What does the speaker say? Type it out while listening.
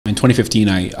In 2015,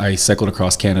 I cycled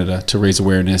across Canada to raise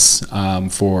awareness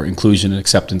for inclusion and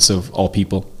acceptance of all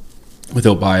people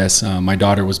without bias. My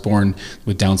daughter was born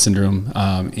with Down syndrome,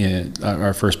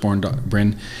 our firstborn,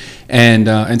 Bryn,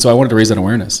 and so I wanted to raise that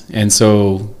awareness. And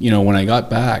so, when I got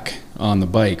back on the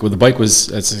bike, the bike was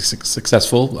a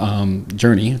successful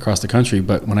journey across the country,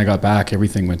 but when I got back,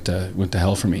 everything went to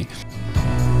hell for me.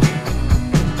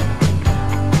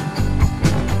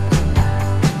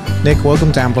 Nick,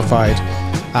 welcome to Amplified.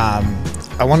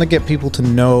 I want to get people to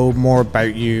know more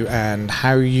about you and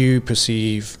how you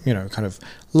perceive, kind of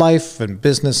life and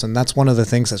business. And that's one of the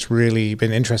things that's really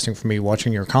been interesting for me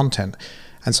watching your content.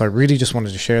 And so I really just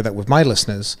wanted to share that with my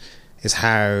listeners, is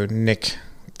how Nick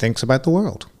thinks about the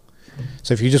world.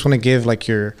 So if you just want to give like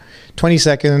your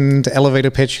 20-second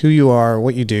elevator pitch, who you are,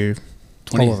 what you do,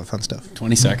 all of the fun stuff.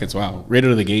 20 seconds, wow. Right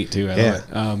out of the gate too, I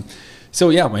love it. So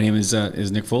yeah, my name is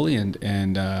Nick Foley, and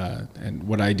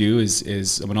what I do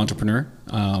is I'm an entrepreneur,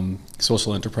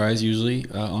 social enterprise usually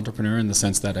entrepreneur, in the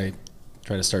sense that I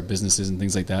try to start businesses and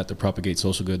things like that to propagate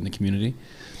social good in the community.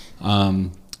 I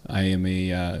am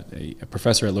a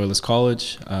professor at Loyalist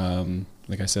College.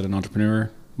 Like I said, an entrepreneur.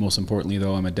 Most importantly,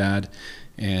 though, I'm a dad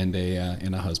and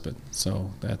a husband. So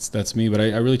that's me. But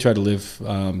I really try to live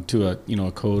to a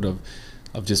code of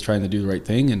just trying to do the right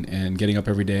thing and getting up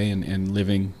every day and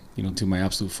living to my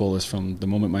absolute fullest, from the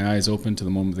moment my eyes open to the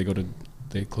moment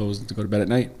they close to go to bed at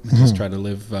night. Mm-hmm. Just try to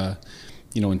live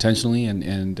intentionally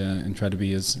and try to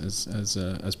be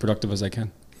as productive as I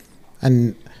can.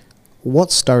 And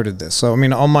what started this? So I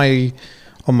mean, on my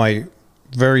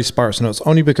very sparse notes,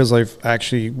 only because I've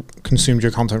actually consumed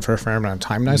your content for a fair amount of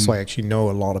time now, so I actually know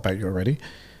a lot about you already.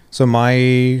 So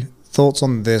my thoughts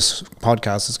on this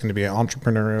podcast is going to be an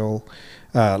entrepreneurial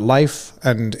life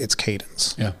and its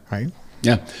cadence. Yeah. Right.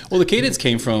 Yeah. Well, the cadence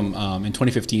came from, in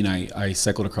 2015, I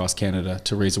cycled across Canada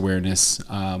to raise awareness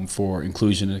for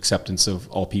inclusion and acceptance of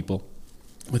all people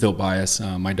without bias.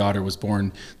 My daughter was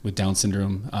born with Down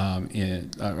syndrome,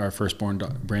 our firstborn,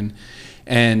 Bryn,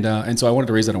 and so I wanted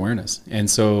to raise that awareness. And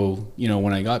so,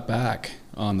 when I got back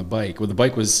on the bike, the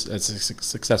bike was a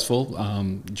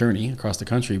successful journey across the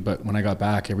country, but when I got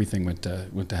back, everything went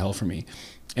to hell for me.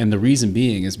 And the reason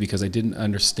being is because I didn't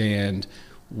understand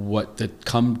what the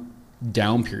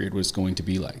down period was going to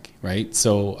be like, right?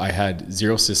 So I had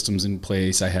zero systems in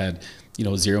place. I had,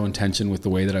 zero intention with the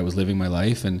way that I was living my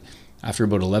life. And after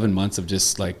about 11 months of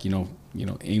just like,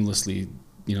 aimlessly,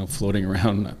 floating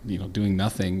around, doing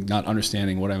nothing, not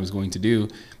understanding what I was going to do,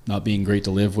 not being great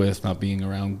to live with, not being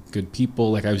around good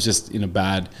people. Like I was just in a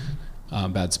bad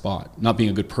spot. Not being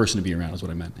a good person to be around is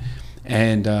what I meant.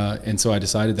 And so I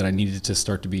decided that I needed to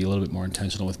start to be a little bit more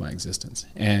intentional with my existence.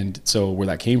 And so where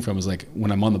that came from is like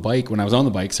when I was on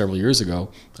the bike several years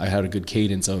ago, I had a good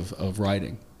cadence of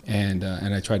riding, and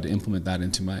I tried to implement that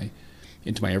into my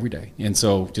everyday. And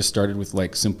so just started with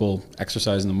like simple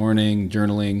exercise in the morning,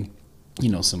 journaling,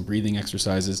 some breathing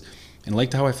exercises, and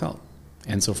liked how I felt.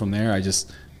 And so from there, I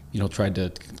just tried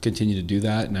to continue to do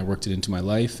that, and I worked it into my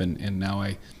life, and now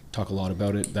I talk a lot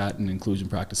about that and inclusion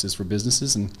practices for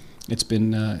businesses. And it's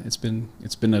been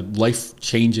a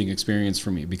life-changing experience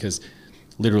for me, because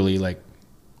literally, like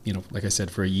I said,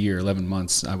 for a year, 11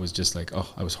 months, I was just like,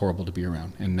 I was horrible to be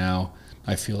around. And now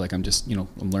I feel like I'm just,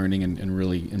 I'm learning and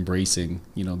really embracing,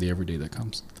 the everyday that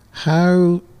comes.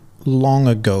 How long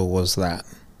ago was that?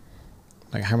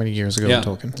 Like how many years ago are we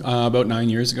talking? About 9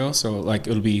 years ago. So like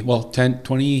it'll be,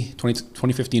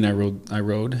 2015 I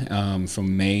rode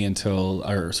from May April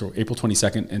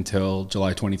 22nd until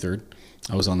July 23rd.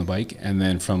 I was on the bike. And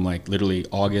then from like literally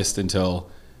August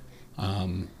until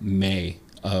May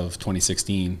of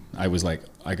 2016, I was like,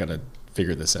 I got to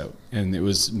figure this out. And it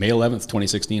was May 11th,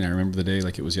 2016. I remember the day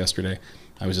like it was yesterday.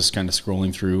 I was just kind of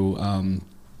scrolling through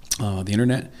the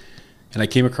internet, and I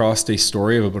came across a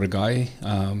story about a guy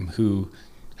who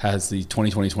has the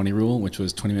 20-20-20 rule, which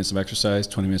was 20 minutes of exercise,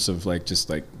 20 minutes of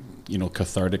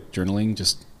cathartic journaling,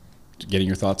 just getting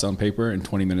your thoughts on paper, and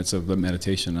 20 minutes of the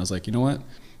meditation. I was like, you know what?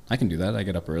 I can do that. I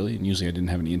get up early, and usually I didn't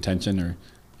have any intention or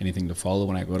anything to follow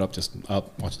when I got up, just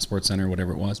up, watching Sports Center,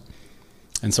 whatever it was.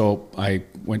 And so I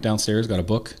went downstairs, got a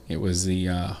book. It was the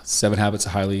 7 Habits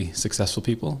of Highly Successful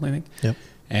People, I think. Yep.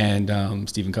 And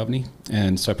Stephen Covey.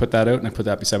 And so I put that out, and I put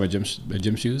that beside my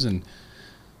gym shoes, and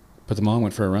put them on,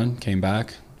 went for a run, came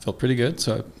back, felt pretty good.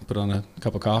 So I put on a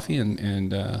cup of coffee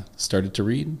and started to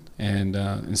read and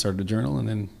started to journal, and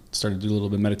then started to do a little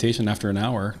bit of meditation. After an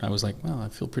hour, I was like, wow, I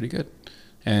feel pretty good.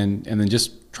 And then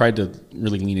just tried to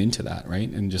really lean into that, right?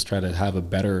 And just try to have a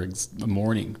better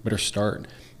morning, better start.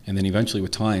 And then eventually with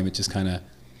time, it just kind of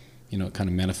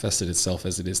manifested itself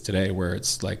as it is today, where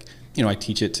it's like, I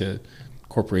teach it to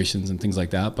corporations and things like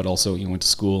that, but also went to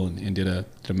school and did a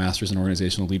master's in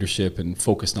organizational leadership and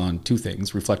focused on two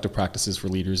things: reflective practices for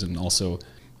leaders, and also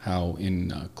how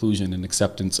inclusion and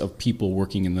acceptance of people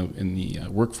working in the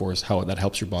workforce, how that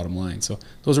helps your bottom line. So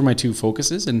those are my two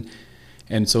focuses,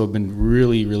 and so I've been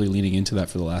really leaning into that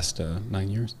for the last 9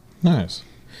 years. Nice.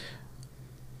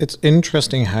 It's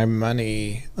interesting how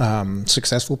many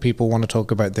successful people want to talk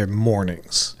about their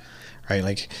mornings, right?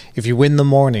 Like if you win the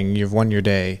morning, you've won your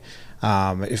day.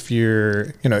 If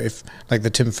you're, if like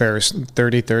the Tim Ferriss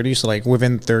 30-30, so like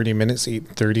within 30 minutes, eat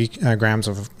 30 grams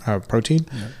of protein.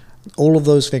 Yeah. All of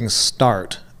those things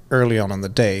start early on in the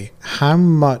day. How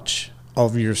much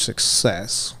of your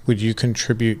success would you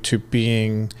contribute to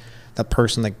being the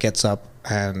person that gets up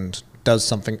and does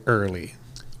something early?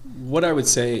 What I would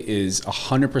say is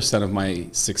 100% of my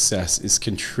success is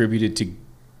contributed to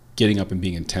getting up and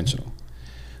being intentional,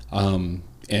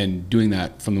 and doing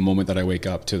that from the moment that I wake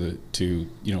up to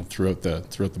throughout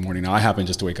the morning. Now I happen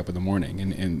just to wake up in the morning,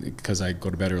 and because I go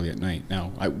to bed early at night.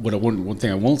 Now one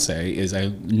thing I won't say is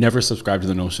I never subscribe to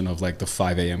the notion of like the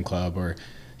 5 a.m. club, or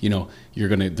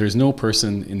there's no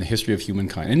person in the history of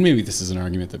humankind, and maybe this is an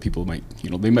argument that people might,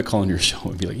 they might call on your show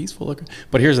and be like, he's full of,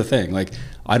 but here's the thing, like,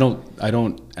 I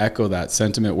don't echo that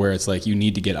sentiment where it's like, you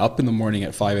need to get up in the morning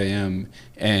at 5 a.m.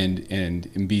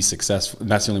 and be successful.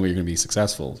 That's the only way you're going to be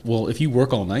successful. Well, if you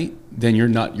work all night, then you're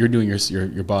doing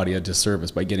your body a disservice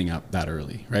by getting up that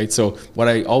early, right? So what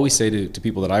I always say to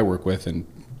people that I work with, and,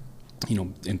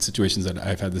 in situations that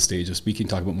I've had the stage of speaking,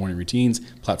 talk about morning routines,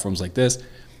 platforms like this,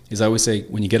 is I always say,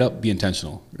 when you get up, be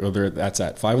intentional, whether that's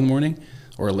at 5 in the morning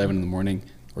or 11 in the morning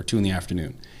or 2 in the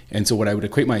afternoon. And so what I would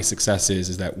equate my success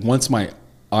is that once my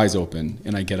eyes open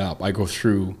and I get up, I go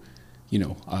through,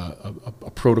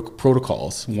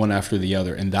 protocols one after the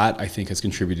other. And that, I think, has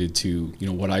contributed to,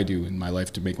 what I do in my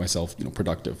life to make myself,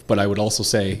 productive. But I would also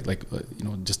say, like,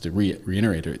 just to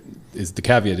reiterate it, is the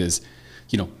caveat is,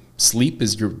 sleep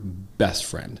is your best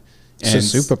friend. And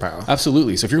it's a superpower.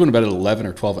 Absolutely. So if you're going to bed at 11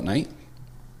 or 12 at night,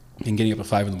 and getting up at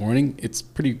 5 in the morning, it's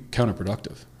pretty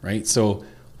counterproductive, right? So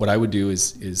what I would do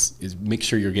is make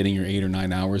sure you're getting your 8 or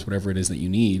 9 hours, whatever it is that you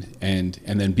need, and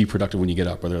then be productive when you get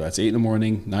up, whether that's 8 in the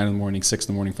morning, 9 in the morning, 6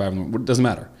 in the morning, 5 in the morning, it doesn't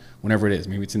matter, whenever it is,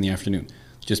 maybe it's in the afternoon,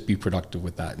 just be productive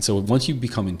with that. And so once you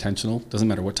become intentional, doesn't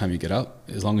matter what time you get up,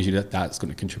 as long as you do that, that's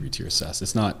going to contribute to your success.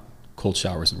 It's not cold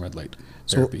showers and red light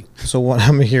therapy. So what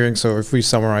I'm hearing, so if we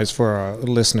summarize for our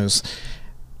listeners,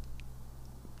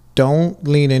 don't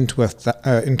lean into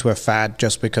a fad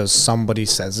just because somebody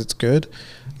says it's good.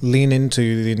 Lean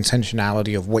into the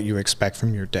intentionality of what you expect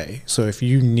from your day. So if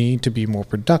you need to be more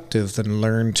productive, then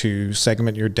learn to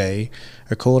segment your day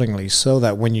accordingly so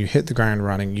that when you hit the ground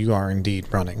running, you are indeed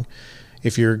running.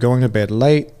 If you're going to bed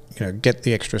late, get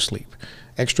the extra sleep.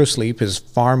 Extra sleep is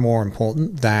far more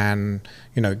important than,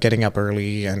 getting up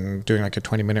early and doing like a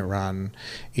 20-minute run,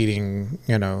 eating,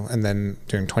 and then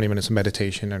doing 20 minutes of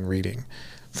meditation and reading.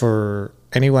 For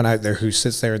anyone out there who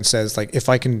sits there and says, like, if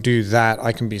I can do that,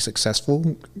 I can be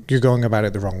successful, you're going about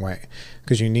it the wrong way,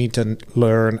 because you need to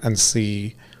learn and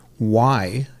see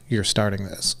why you're starting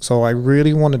this. So I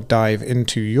really want to dive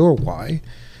into your why,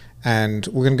 and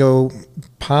we're going to go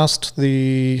past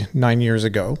the 9 years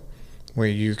ago where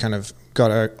you kind of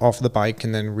got off the bike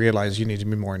and then realized you need to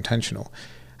be more intentional.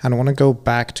 And I want to go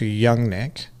back to young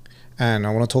Nick. And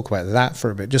I want to talk about that for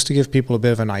a bit, just to give people a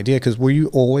bit of an idea, because were you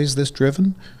always this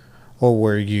driven, or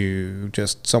were you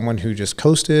just someone who just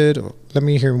coasted? Or, let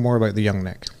me hear more about the young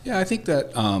Nick. Yeah, I think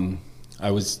that I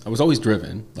was always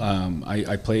driven.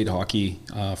 I played hockey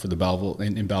for the Belleville,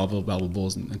 in Belleville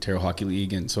Bulls and Ontario Hockey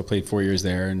League, and so I played 4 years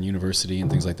there in university and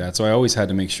things like that. So I always had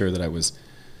to make sure that I was,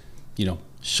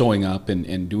 showing up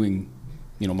and doing,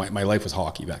 my life was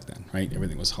hockey back then, right?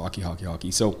 Everything was hockey.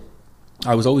 So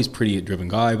I was always pretty a driven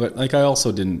guy, but like I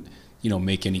also didn't,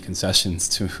 make any concessions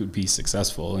to be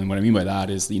successful. And what I mean by that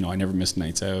is, I never missed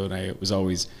nights out. I was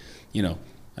always,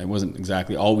 I wasn't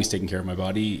exactly always taking care of my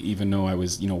body, even though I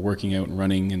was, working out and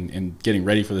running and getting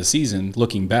ready for the season.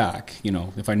 Looking back,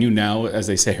 if I knew now, as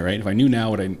they say, right? If I knew now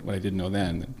what I didn't know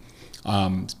then.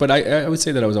 But I would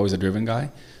say that I was always a driven guy.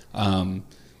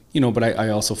 But I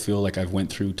also feel like I've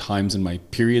went through times in my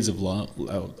periods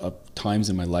of times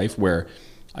in my life where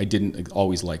I didn't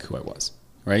always like who I was,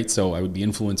 right? So I would be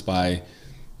influenced by,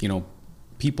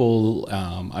 people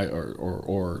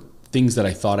or things that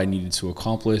I thought I needed to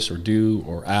accomplish or do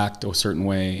or act a certain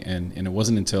way, and it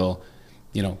wasn't until,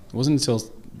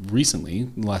 recently,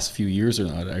 in the last few years or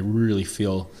not, I really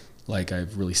feel like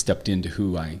I've really stepped into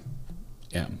who I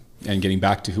am and getting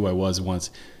back to who I was once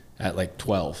at like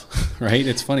 12, right?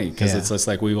 It's funny because it's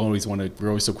like we're always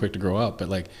so quick to grow up, but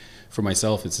like for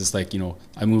myself, it's just like,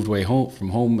 I moved away from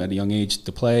home at a young age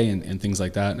to play and things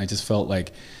like that. And I just felt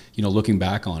like, looking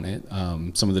back on it,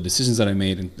 some of the decisions that I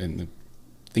made and the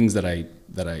things that I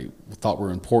thought were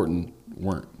important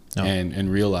weren't. Oh. And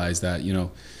realized that,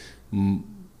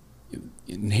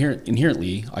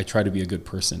 inherently I try to be a good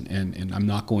person, and I'm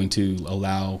not going to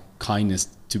allow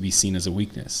kindness to be seen as a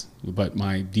weakness, but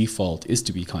my default is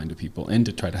to be kind to people and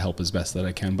to try to help as best that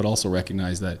I can, but also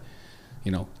recognize that,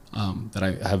 that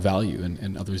I have value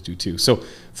and others do too. So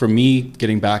for me,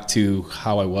 getting back to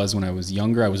how I was when I was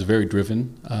younger, I was a very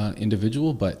driven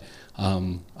individual, but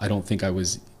I don't think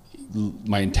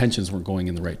my intentions weren't going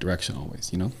in the right direction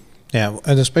always, Yeah,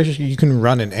 and especially you can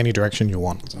run in any direction you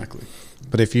want. Exactly.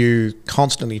 But if you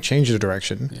constantly change the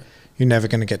direction, you're never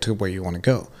going to get to where you want to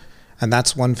go. And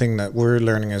that's one thing that we're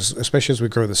learning, especially as we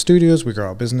grow the studios, we grow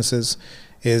our businesses,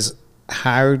 is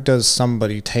how does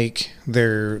somebody take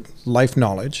their life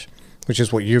knowledge, which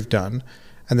is what you've done,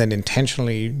 and then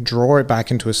intentionally draw it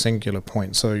back into a singular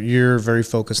point. So you're very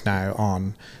focused now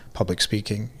on public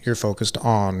speaking. You're focused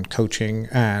on coaching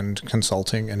and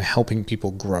consulting and helping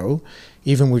people grow.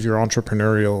 Even with your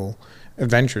entrepreneurial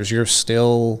adventures, you're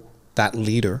still that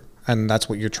leader, and that's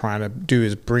what you're trying to do,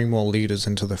 is bring more leaders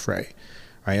into the fray,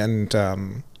 right? And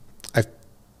I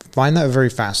find that a very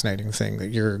fascinating thing, that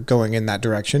you're going in that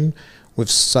direction with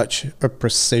such a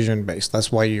precision base.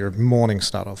 That's why your mornings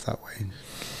start off that way.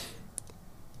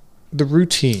 The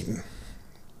routine,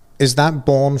 is that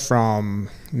born from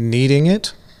needing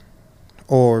it,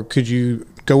 or could you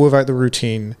go without the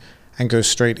routine and go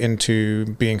straight into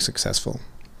being successful?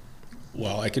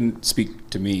 Well, I can speak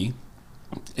to me,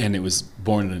 and it was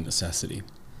born out of necessity.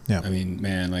 Yeah. I mean,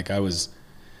 man, like I was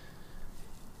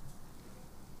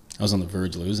on the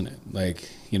verge of losing it. Like,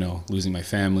 losing my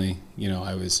family.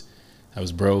 I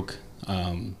was broke.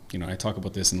 I talk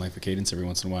about this in Life of Cadence every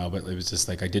once in a while, but it was just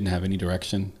like I didn't have any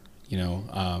direction.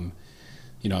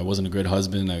 I wasn't a good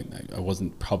husband. I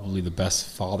wasn't probably the best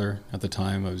father at the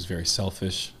time. I was very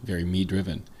selfish, very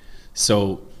me-driven.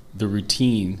 So the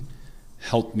routine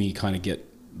helped me kind of get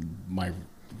my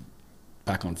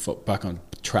back on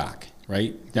track,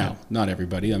 right? Now, not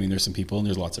everybody. I mean, there's some people, and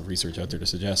there's lots of research out there to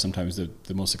suggest sometimes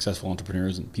the most successful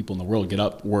entrepreneurs and people in the world get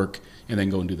up, work, and then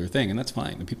go and do their thing, and that's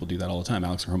fine. And people do that all the time.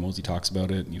 Alex Hormozi talks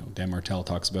about it. Dan Martell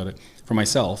talks about it. For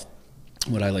myself,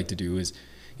 what I like to do is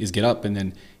get up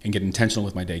and get intentional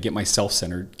with my day, get myself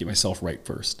centered, get myself right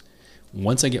first.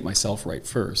 Once I get myself right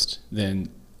first, then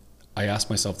I ask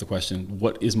myself the question,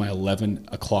 what is my 11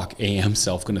 o'clock a.m.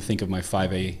 self going to think of my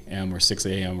 5 a.m. or 6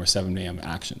 a.m. or 7 a.m.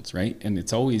 actions, right? And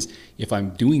it's always, if I'm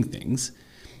doing things,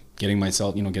 getting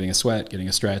myself, getting a sweat, getting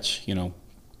a stretch,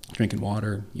 drinking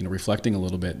water, reflecting a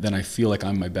little bit, then I feel like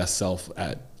I'm my best self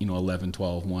at, 11,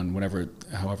 12, 1, whatever,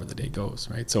 however the day goes,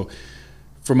 right? So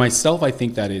for myself, I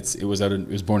think that it was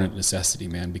born out of necessity,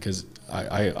 man, because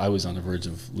I was on the verge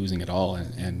of losing it all,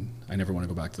 and I never want to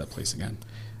go back to that place again.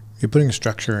 You're putting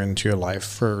structure into your life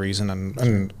for a reason,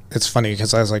 and it's funny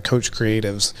because as I coach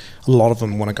creatives, a lot of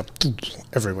them want to go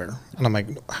everywhere, and I'm like,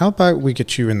 how about we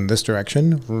get you in this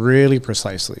direction really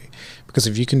precisely, because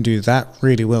if you can do that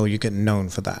really well, you get known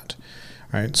for that,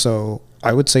 right? So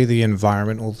I would say the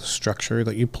environment or the structure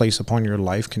that you place upon your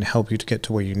life can help you to get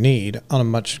to where you need on a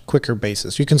much quicker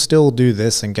basis. You can still do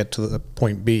this and get to the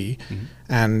point B,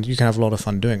 and you can have a lot of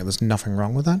fun doing it. There's nothing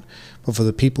wrong with that. But for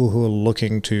the people who are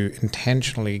looking to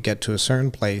intentionally get to a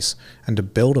certain place and to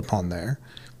build upon there,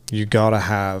 you got to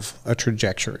have a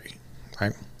trajectory,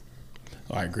 right?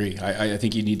 I agree. I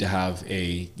think you need to have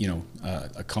a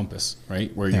compass,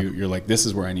 right? Where you're like, this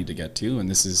is where I need to get to, and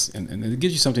this is, and it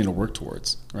gives you something to work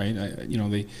towards, right?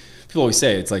 People always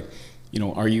say, it's like,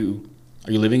 are you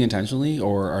living intentionally,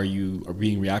 or are you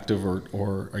being reactive,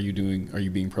 or are you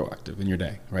being proactive in your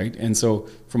day, right? And so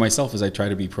for myself, as I try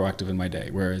to be proactive in my day,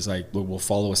 whereas I will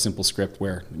follow a simple script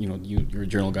where, you're a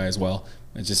journal guy as well.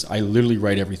 I literally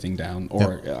write everything down,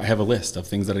 or I have a list of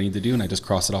things that I need to do, and I just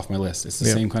cross it off my list. It's the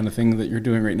same kind of thing that you're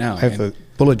doing right now. I have a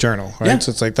bullet journal, right? Yeah.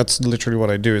 So it's like, that's literally what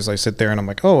I do, is I sit there and I'm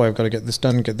like, oh, I've got to get this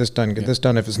done, get this done, get this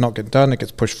done. If it's not get done, it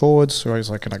gets pushed forward. So I was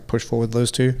like, can I push forward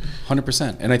those two?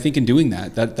 100%. And I think in doing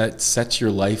that sets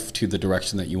your life to the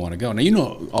direction that you want to go.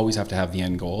 Now, always have to have the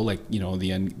end goal, like,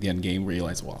 the end game, where you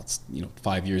realize, well, it's,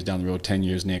 5 years down the road, 10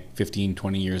 years, Nick, 15,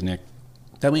 20 years, Nick.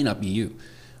 That may not be you.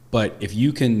 But if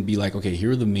you can be like, okay,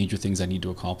 here are the major things I need to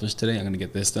accomplish today. I'm going to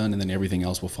get this done, and then everything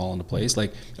else will fall into place.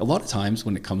 Like, a lot of times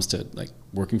when it comes to like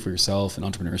working for yourself and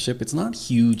entrepreneurship, it's not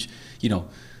huge,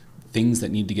 things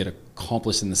that need to get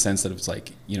accomplished in the sense that it's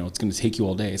like, you know, it's going to take you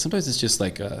all day. Sometimes it's just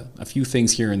like a few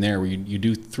things here and there where you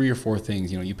do 3 or 4 things.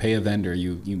 You know, you pay a vendor,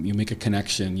 you make a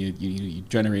connection, you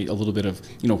generate a little bit of,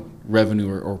 you know,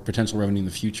 revenue or potential revenue in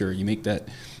the future. You make that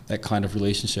kind of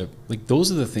relationship. Like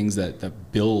those are the things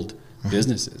that build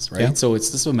businesses, right? Yeah. So it's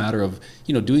just a matter of,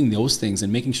 you know, doing those things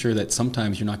and making sure that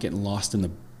sometimes you're not getting lost in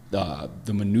the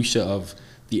minutia of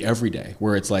the everyday,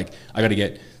 where it's like, I got to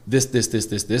get this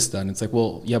done. It's like,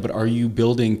 well, yeah, but are you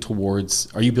building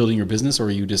your business, or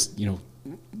are you just, you know,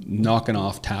 knocking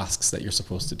off tasks that you're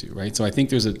supposed to do, right? So I think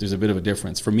there's a bit of a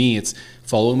difference. For me, it's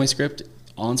following my script,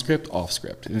 on script, off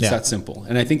script. And it's that simple.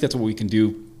 And I think that's what we can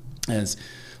do as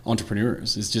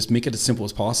entrepreneurs, is just make it as simple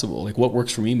as possible. Like what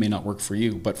works for me may not work for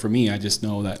you, but for me, I just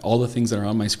know that all the things that are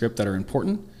on my script that are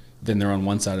important, then they're on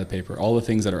one side of the paper. All the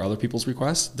things that are other people's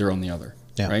requests, they're on the other,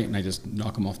 right? And I just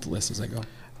knock them off the list as I go.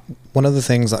 One of the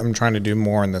things that I'm trying to do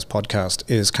more in this podcast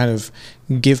is kind of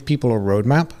give people a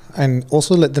roadmap and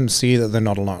also let them see that they're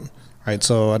not alone, right?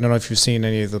 So I don't know if you've seen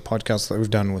any of the podcasts that we've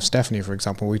done with Stephanie, for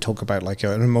example. We talk about like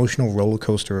an emotional roller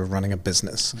coaster of running a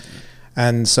business.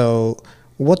 And so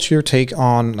what's your take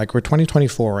on, like, we're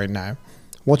 2024 right now,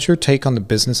 what's your take on the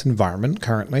business environment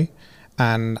currently,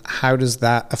 and how does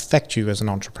that affect you as an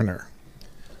entrepreneur?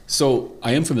 So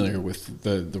I am familiar with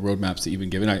the roadmaps that you've been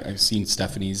given. I've seen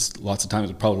Stephanie's lots of times.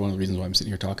 It's probably one of the reasons why I'm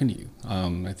sitting here talking to you.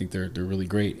 I think they're really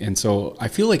great. And so I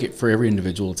feel like for every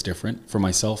individual, it's different. For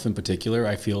myself in particular,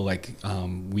 I feel like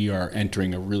we are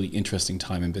entering a really interesting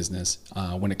time in business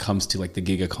when it comes to like the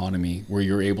gig economy, where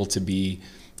you're able to be,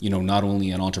 you know, not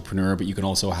only an entrepreneur, but you can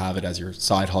also have it as your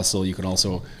side hustle. You can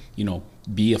also, you know,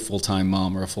 be a full-time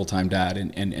mom or a full-time dad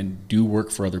and do work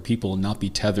for other people and not be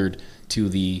tethered to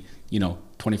the, you know,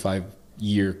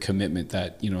 25-year commitment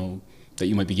that, you know, that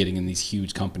you might be getting in these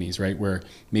huge companies, right? Where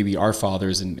maybe our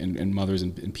fathers and mothers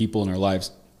and people in our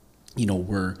lives, you know,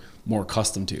 were more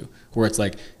accustomed to, where it's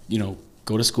like, you know,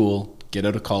 go to school, get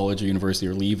out of college or university,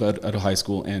 or leave out of high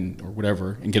school or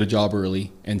whatever, and get a job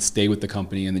early and stay with the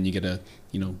company, and then you get a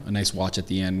nice watch at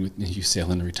the end with you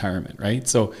sail into retirement, right?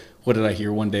 So what did I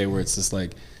hear one day where it's just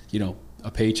like, you know, a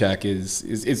paycheck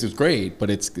is great, but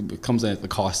it comes at the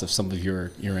cost of some of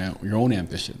your own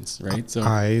ambitions, right? So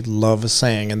I love a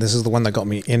saying, and this is the one that got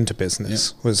me into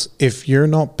business, was if you're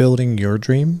not building your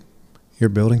dream, you're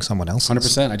building someone else's.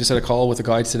 100%. I just had a call with a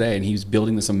guy today, and he was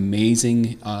building this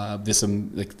amazing this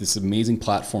amazing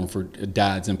platform for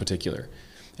dads in particular.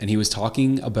 And he was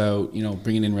talking about, you know,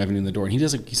 bringing in revenue in the door. And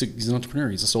he's an entrepreneur.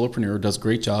 He's a solopreneur, does a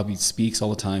great job. He speaks all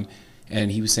the time.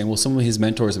 And he was saying, well, some of his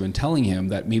mentors have been telling him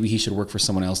that maybe he should work for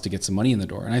someone else to get some money in the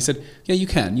door. And I said, yeah, you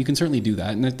can certainly do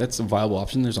that. And that's a viable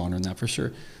option. There's honor in that for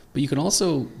sure. But you can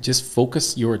also just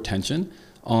focus your attention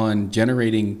on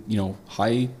generating, you know,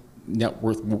 high net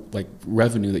worth, like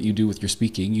revenue that you do with your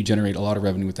speaking. You generate a lot of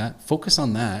revenue with that. Focus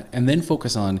on that, and then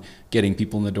focus on getting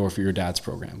people in the door for your dad's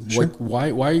program. Sure. Why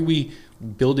are we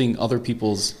building other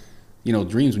people's, you know,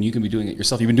 dreams when you can be doing it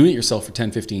yourself? You've been doing it yourself for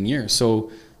 10, 15 years. So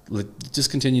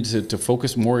just continue to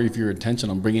focus more of your attention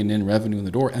on bringing in revenue in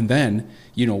the door, and then,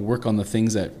 you know, work on the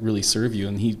things that really serve you.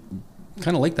 And he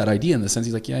kind of liked that idea in the sense,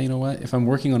 he's like, yeah, you know what, if I'm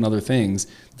working on other things,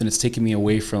 then it's taking me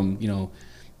away from, you know,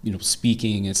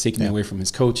 speaking, it's taking me away from his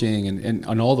coaching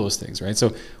and all those things, right?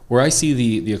 So where I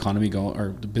see the economy going,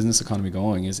 or the business economy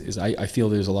going, is I feel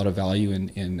there's a lot of value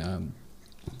in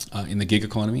the gig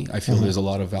economy. I feel there's a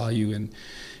lot of value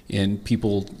in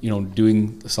people, you know,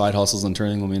 doing side hustles and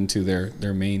turning them into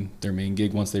their main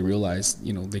gig once they realize,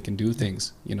 you know, they can do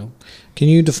things, you know. Can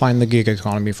you define the gig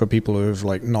economy for people who've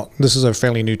this is a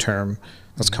fairly new term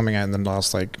that's coming out in the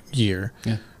last year.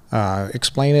 Yeah.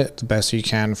 Explain it the best you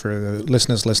can for the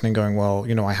listeners listening going, well,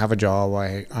 you know, I have a job,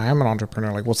 I am an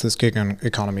entrepreneur, like what's this gig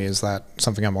economy? Is that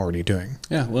something I'm already doing?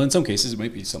 Yeah, well, in some cases it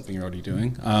might be something you're already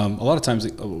doing. A lot of times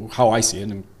how I see it,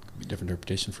 and a different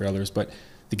interpretation for others, but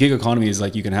the gig economy is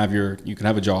like you can have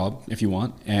a job if you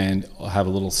want, and have a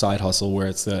little side hustle where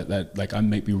it's that like I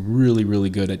might be really, really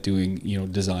good at doing, you know,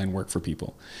 design work for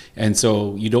people. And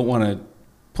so you don't want to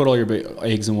put all your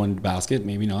eggs in one basket,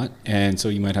 maybe not. And so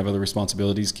you might have other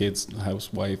responsibilities, kids,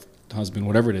 house, wife, husband,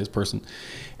 whatever it is, person.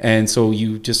 And so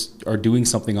you just are doing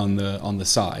something on the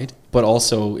side, but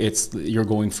also you're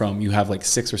going from, you have like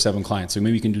 6 or 7 clients. So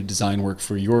maybe you can do design work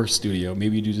for your studio.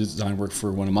 Maybe you do design work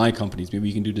for one of my companies. Maybe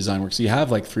you can do design work. So you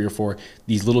have like 3 or 4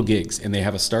 these little gigs, and they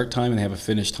have a start time and they have a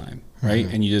finish time, right?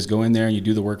 And you just go in there and you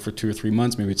do the work for 2 or 3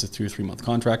 months. Maybe it's a 2 or 3 month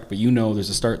contract, but you know, there's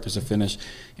a start, there's a finish,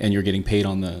 and you're getting paid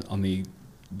on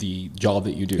the job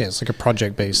that you do. Yeah, it's like a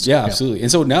project based. Yeah, absolutely.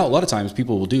 And so now a lot of times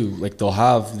people will do, like they'll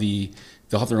have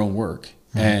their own work,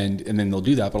 and then they'll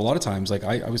do that. But a lot of times, like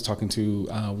I was talking to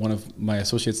one of my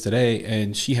associates today,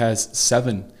 and she has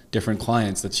 7 different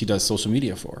clients that she does social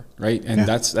media for, right? And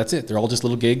that's it. They're all just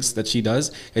little gigs that she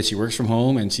does, and she works from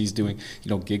home, and she's doing,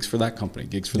 gigs for that company,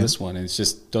 gigs for this one, and it's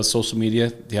just does social media.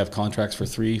 They have contracts for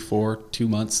 3, 4, 2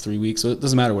 months, 3 weeks, so it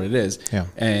doesn't matter what it is.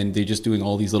 And they're just doing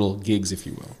all these little gigs, if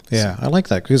you will. Yeah, I like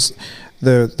that, because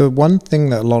the one thing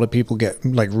that a lot of people get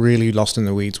like really lost in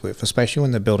the weeds with, especially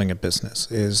when they're building a business,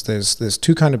 is there's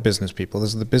 2 kind of business people.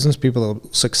 There's the business people that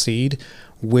will succeed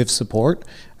with support,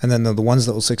 and then the ones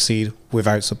that will succeed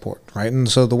without support, right? And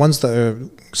so the ones that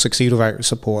succeed without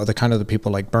support are the kind of the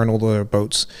people like burn all their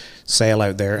boats, sail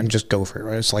out there and just go for it,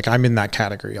 right? It's like I'm in that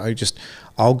category.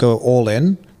 I'll go all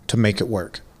in to make it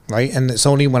work, right? And it's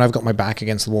only when I've got my back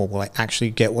against the wall will I actually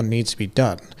get what needs to be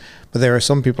done. But there are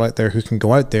some people out there who can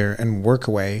go out there and work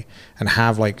away and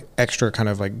have like extra kind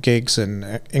of like gigs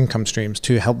and income streams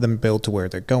to help them build to where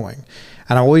they're going.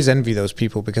 And I always envy those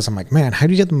people, because I'm like, man, how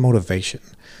do you get the motivation?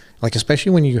 Like,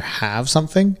 especially when you have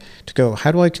something to go,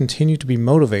 how do I continue to be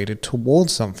motivated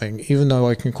towards something, even though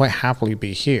I can quite happily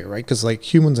be here, right? Because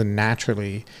like humans are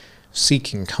naturally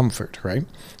seeking comfort, right?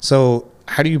 So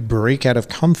how do you break out of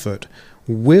comfort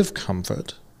with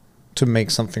comfort to make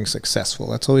something successful?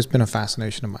 That's always been a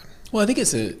fascination of mine. Well, I think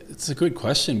it's a good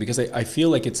question, because I feel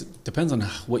like it depends on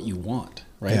what you want,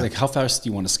 right? Like how fast do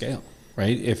you want to scale,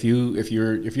 right? If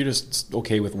you're just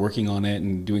okay with working on it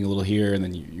and doing a little here, and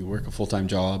then you work a full-time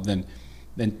job, then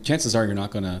chances are you're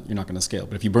not gonna scale.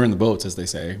 But if you burn the boats, as they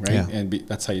say, right, and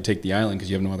that's how you take the island because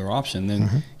you have no other option,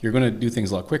 then you're gonna do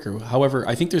things a lot quicker. However,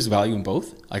 I think there's value in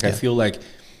both. Like I feel like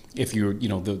if you're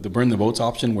the burn the boats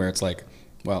option, where it's like,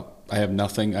 well, I have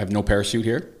nothing, I have no parachute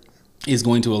here, is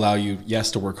going to allow you, yes,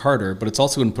 to work harder, but it's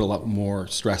also going to put a lot more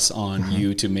stress on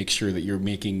you to make sure that you're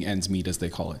making ends meet, as they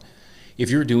call it. If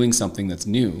you're doing something that's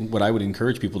new, what I would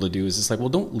encourage people to do is just like, well,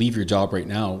 don't leave your job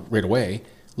right away.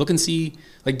 Look and see,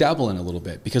 like dabble in a little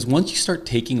bit, because once you start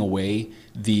taking away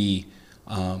the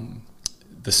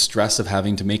stress of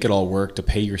having to make it all work, to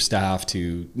pay your staff,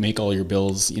 to make all your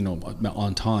bills,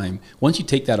 on time. Once you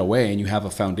take that away and you have a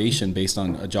foundation based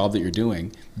on a job that you're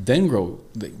doing, then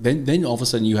all of a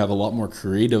sudden you have a lot more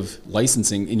creative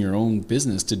licensing in your own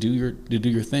business to do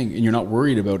your thing, and you're not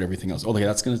worried about everything else. Okay,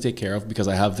 that's going to take care of because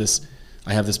I have this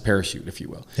parachute, if you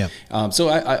will. So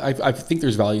I think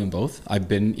there's value in both. I've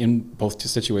been in both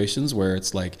situations where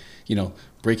it's like,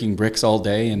 breaking bricks all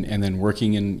day and then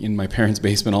working in my parents'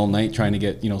 basement all night trying to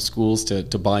get, schools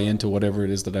to buy into whatever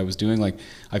it is that I was doing. Like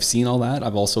I've seen all that.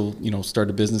 I've also,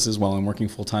 started businesses while I'm working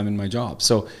full time in my job.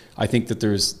 So I think that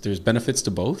there's benefits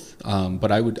to both.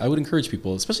 But I would encourage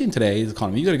people, especially in today's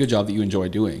economy, you got a good job that you enjoy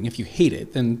doing. If you hate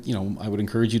it, then, I would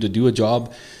encourage you to do a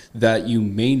job that you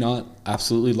may not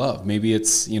absolutely love. Maybe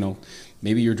it's,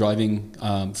 maybe you're driving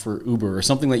for Uber or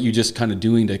something that you just kind of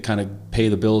doing to kind of pay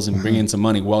the bills and bring in some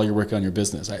money while you're working on your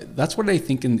business. That's what I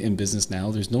think in business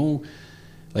now. There's no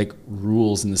like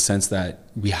rules in the sense that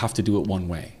we have to do it one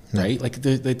way, right? Like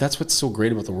that's what's so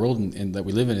great about the world and that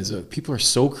we live in, is that people are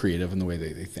so creative in the way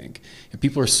they think. And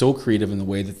people are so creative in the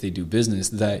way that they do business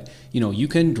that, you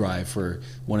can drive for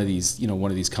one of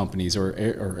these companies or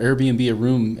Airbnb a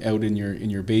room out in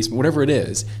your basement, whatever it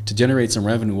is, to generate some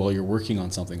revenue while you're working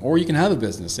on something. Or you can have a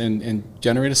business and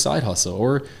generate a side hustle,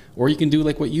 or you can do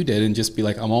like what you did and just be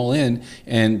like, I'm all in,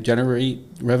 and generate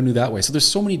revenue that way. So there's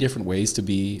so many different ways to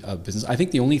be a business. I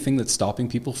think the only thing that's stopping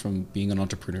people from being an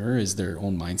entrepreneur is their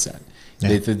own mindset.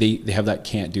 They have that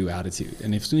can't do attitude.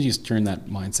 And as soon as you turn that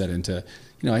mindset into,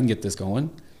 I can get this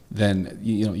going, then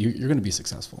you're going to be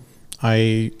successful.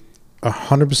 I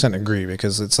 100% agree,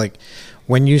 because it's like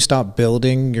when you start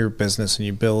building your business and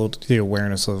you build the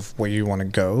awareness of where you want to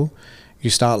go, you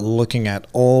start looking at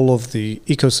all of the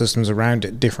ecosystems around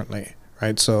it differently,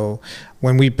 right? So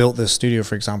when we built this studio,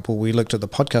 for example, we looked at the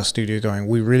podcast studio going,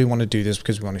 we really want to do this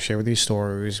because we want to share with these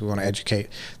stories, we want to educate.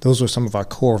 Those were some of our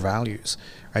core values,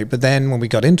 right? But then when we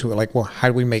got into it, like, well, how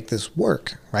do we make this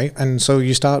work, right? And so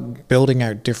you start building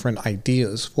out different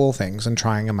ideas for things and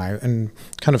trying them out and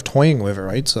kind of toying with it,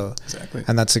 right? So exactly.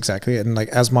 And that's exactly it. And like,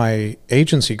 as my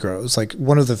agency grows, like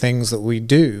one of the things that we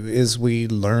do is we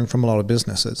learn from a lot of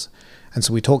businesses. And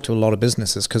so we talk to a lot of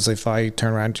businesses, because if I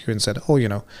turn around to you and said,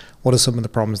 oh, what are some of the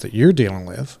problems that you're dealing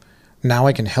with? Now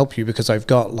I can help you, because I've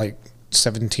got like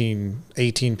 17,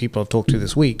 18 people I've talked to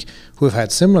this week who have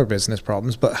had similar business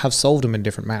problems, but have solved them in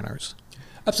different manners.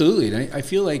 Absolutely. And I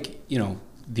feel like,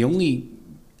 the only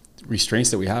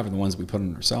restraints that we have are the ones that we put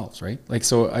on ourselves, right? Like,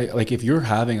 so if you're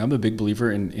I'm a big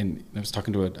believer in I was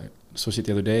talking to an associate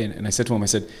the other day, and I said to him, I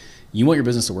said, you want your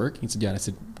business to work? He said, yeah. And I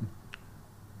said,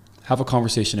 have a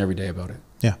conversation every day about it.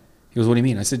 Yeah. He goes, what do you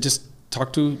mean? I said, just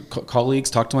talk to colleagues,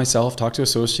 talk to myself, talk to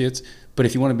associates. But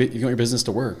if you want your business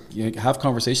to work, have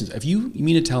conversations. If you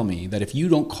mean to tell me that if you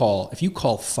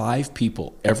call 5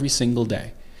 people every single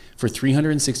day for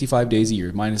 365 days a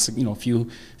year, minus a few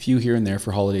here and there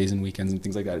for holidays and weekends and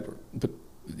things like that, but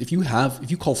if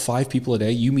you call 5 people a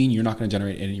day, you mean you're not going to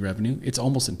generate any revenue? It's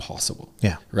almost impossible.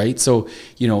 Yeah. Right. So,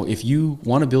 if you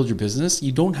want to build your business,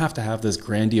 you don't have to have this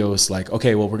grandiose, like,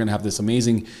 okay, well, we're going to have this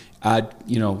amazing ad,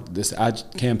 this ad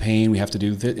campaign we have to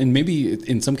do. And maybe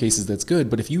in some cases that's good.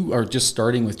 But if you are just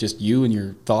starting with just you and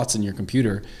your thoughts and your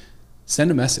computer,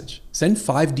 send a message, send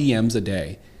 5 DMs a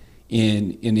day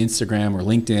in Instagram or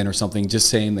LinkedIn or something, just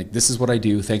saying like, this is what I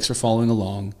do. Thanks for following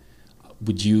along.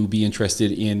 Would you be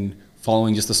interested in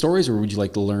following just the stories, or would you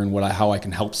like to learn how I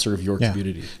can help serve your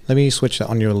community? Let me switch that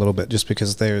on you a little bit, just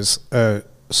because there's a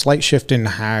slight shift in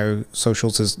how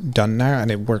socials is done now, and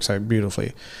it works out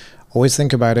beautifully. Always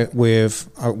think about it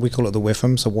with, we call it the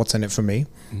WIFM, so what's in it for me,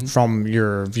 from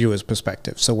your viewer's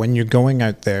perspective. So when you're going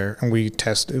out there, and we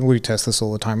test this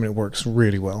all the time, and it works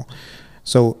really well.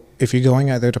 So if you're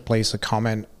going out there to place a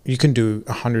comment, you can do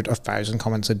 100, 1,000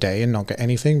 comments a day and not get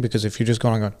anything, because if you're just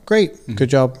going on, great, good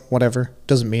job, whatever,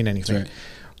 doesn't mean anything. Right.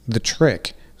 The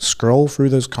trick, scroll through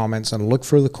those comments and look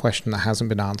for the question that hasn't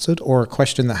been answered, or a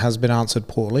question that has been answered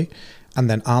poorly, and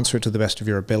then answer it to the best of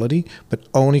your ability, but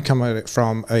only come at it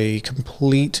from a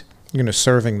complete,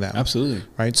 serving them. Absolutely.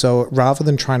 Right. So rather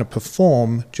than trying to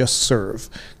perform, just serve.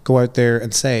 Go out there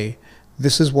and say,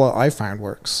 this is what I found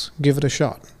works. Give it a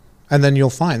shot. And then you'll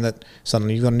find that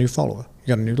suddenly you've got a new follower, you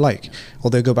got a new like, or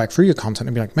they'll go back through your content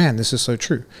and be like, man, this is so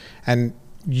true. And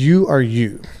you are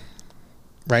you,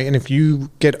 right? And if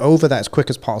you get over that as quick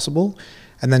as possible,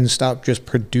 and then start just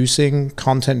producing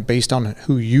content based on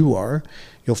who you are,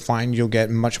 you'll find you'll get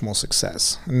much more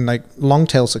success. And like long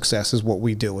tail success is what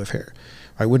we deal with here,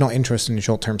 right? We're not interested in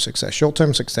short-term success.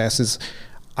 Short-term success is,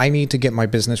 I need to get my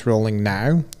business rolling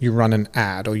now. You run an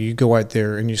ad, or you go out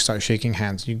there and you start shaking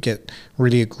hands. You get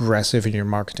really aggressive in your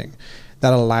marketing.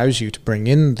 That allows you to bring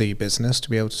in the business to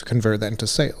be able to convert that into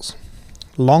sales.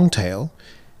 Long tail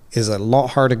is a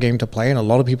lot harder game to play, and a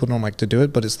lot of people don't like to do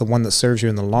it, but it's the one that serves you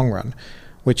in the long run,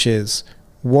 which is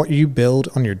what you build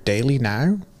on your daily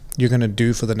now, you're going to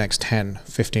do for the next 10,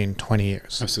 15, 20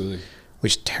 years. Absolutely.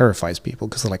 Which terrifies people,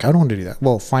 because they're like, I don't want to do that.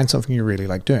 Well, find something you really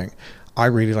like doing. I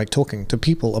really like talking to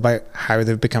people about how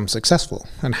they've become successful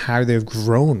and how they've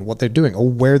grown what they're doing, or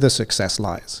where the success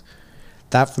lies.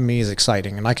 That for me is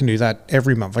exciting, and I can do that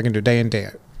every month. I can do day in, day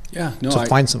out. Yeah, no. So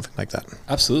find something like that.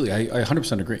 Absolutely, I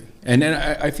 100% agree. And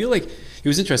I feel like it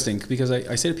was interesting, because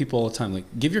I say to people all the time, like,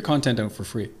 give your content out for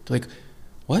free. They're like,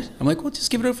 what? I'm like, well, just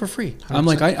give it out for free. 100%. I'm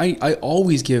like, I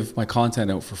always give my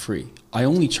content out for free. I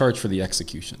only charge for the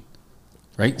execution.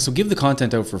 Right? So give the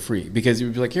content out for free, because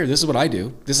you'd be like, here, this is what I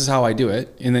do. This is how I do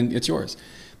it. And then it's yours.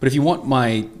 But if you want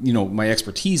my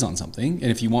expertise on something,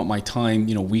 and if you want my time,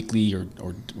 weekly or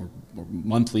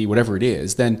monthly, whatever it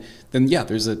is, then yeah,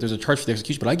 there's a charge for the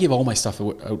execution. But I give all my stuff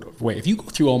away. If you go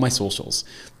through all my socials,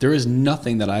 there is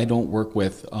nothing that I don't work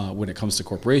with when it comes to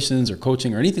corporations or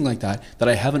coaching or anything like that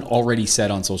I haven't already said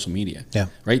on social media. Yeah.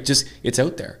 Right? Just, it's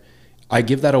out there. I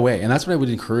give that away. And that's what I would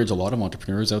encourage a lot of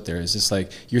entrepreneurs out there, is just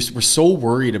like, we're so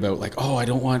worried about like, oh, I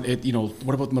don't want it,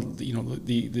 what about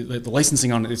the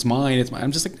licensing on it? It's mine.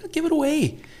 I'm just like, no, give it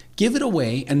away. Give it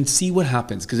away and see what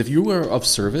happens. Because if you are of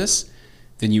service,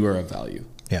 then you are of value.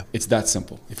 Yeah. It's that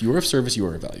simple. If you are of service, you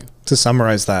are of value. To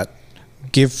summarize that,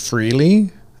 give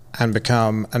freely and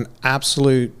become an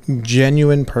absolute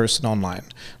genuine person online.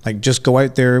 Like, just go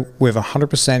out there with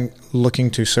 100%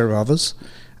 looking to serve others,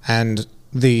 and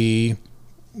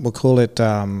we'll call it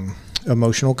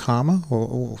emotional karma,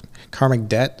 or karmic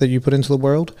debt that you put into the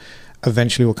world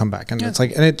eventually will come back. And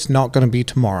it's not going to be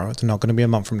tomorrow. It's not going to be a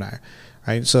month from now.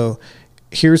 Right. So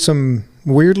here's some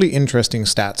weirdly interesting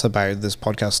stats about this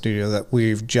podcast studio that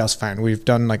we've just found. We've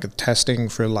done like a testing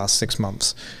for the last 6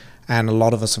 months, and a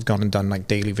lot of us have gone and done like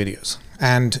daily videos,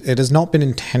 and it has not been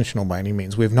intentional by any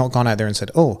means. We've not gone out there and said,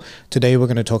 oh, today we're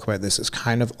going to talk about this. It's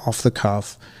kind of off the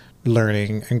cuff,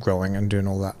 learning and growing and doing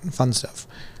all that fun stuff.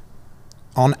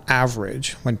 On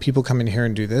average, when people come in here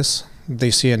and do this, they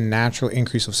see a natural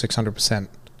increase of 600%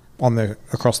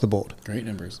 across the board. Great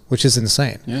numbers. Which is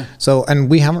insane. Yeah. So, and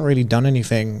we haven't really done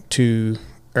anything to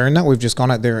earn that. We've just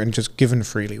gone out there and just given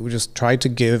freely. We just tried to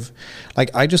give.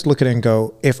 Like, I just look at it and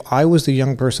go, if I was the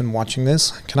young person watching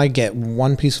this, can I get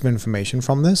one piece of information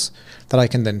from this that I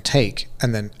can then take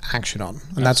and then action on?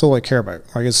 And that's all I care about.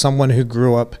 Like, as someone who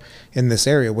grew up in this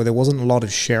area where there wasn't a lot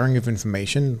of sharing of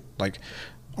information, like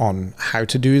on how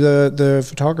to do the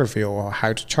photography, or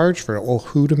how to charge for it, or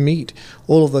who to meet,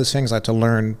 all of those things I had to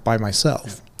learn by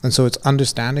myself. And so it's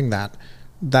understanding that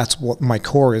that's what my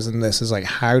core is in this, is like,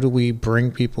 how do we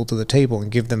bring people to the table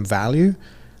and give them value?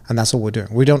 And that's what we're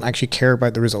doing. We don't actually care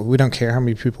about the result. We don't care how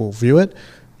many people view it,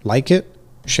 like it,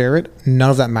 share it. None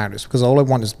of that matters, because all I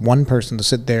want is one person to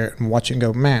sit there and watch it and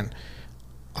go, man,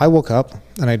 I woke up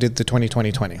and I did the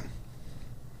 20-20-20.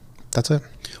 That's it.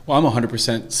 Well, I'm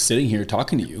 100% sitting here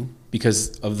talking to you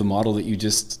because of the model that you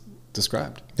just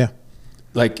described. Yeah.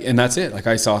 Like, and that's it. Like,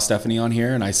 I saw Stephanie on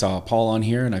here, and I saw Paul on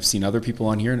here, and I've seen other people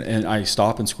on here, and I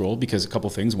stop and scroll because a couple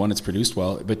things. One, it's produced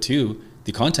well, but two,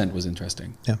 the content was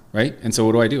interesting. Yeah. Right. And so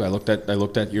what do? I looked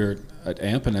at your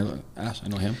AMP, and Ash, I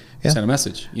know him. Yeah. Sent a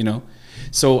message. You know.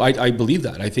 So I believe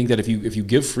that. I think that if you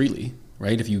give freely,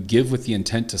 right, if you give with the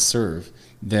intent to serve,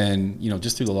 then, you know,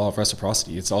 just through the law of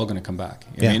reciprocity, it's all going to come back.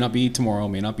 It may not be tomorrow,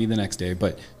 may not be the next day,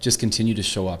 but just continue to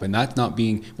show up. And that not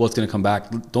being, well, it's going to come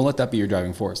back. Don't let that be your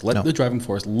driving force. Let the driving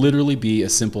force literally be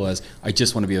as simple as, I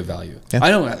just want to be of value. Yeah. I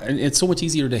know it's so much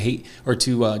easier to hate or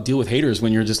to deal with haters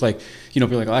when you're just like, you know,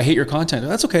 be like, oh, I hate your content.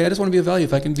 That's okay. I just want to be of value.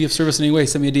 If I can be of service in any way,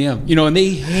 send me a DM. You know, and they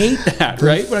hate that,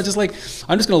 right? But I'm just like,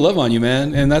 I'm just going to love on you,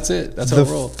 man. And that's it. That's how I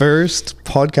roll. The first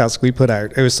podcast we put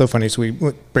out, it was so funny.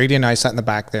 So Brady and I sat in the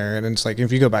back there, and it's like,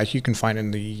 if you go back, you can find it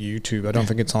in the YouTube. I don't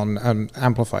think it's on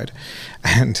Amplified.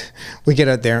 And we get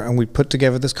out there and we put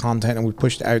together this content and we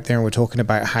pushed it out there, and we're talking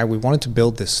about how we wanted to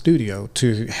build this studio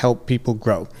to help people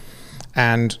grow.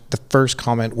 And the first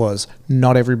comment was,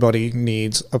 not everybody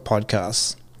needs a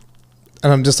podcast.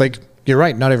 And I'm just like, you're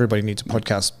right, not everybody needs a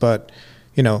podcast, but,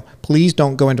 you know, please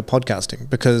don't go into podcasting,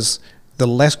 because the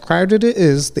less crowded it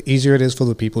is, the easier it is for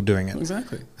the people doing it.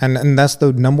 Exactly. And that's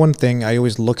the number one thing I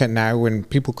always look at now when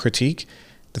people critique.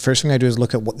 The first thing I do is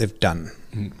look at what they've done,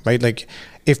 right? Like,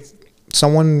 if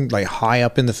someone like high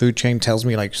up in the food chain tells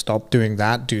me like, stop doing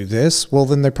that, do this, well,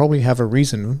 then they probably have a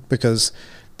reason, because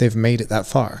they've made it that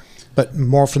far. But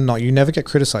more often than not, you never get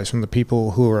criticized from the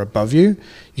people who are above you.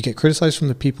 You get criticized from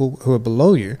the people who are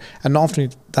below you. And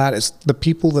often that is the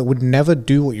people that would never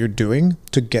do what you're doing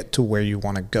to get to where you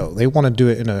want to go. They want to do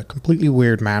it in a completely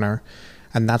weird manner,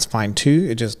 and that's fine too.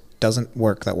 It just doesn't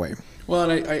work that way. Well,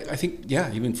 and I think,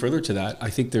 yeah, even further to that, I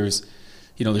think there's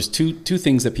two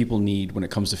things that people need when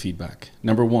it comes to feedback.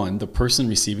 Number one, the person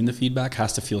receiving the feedback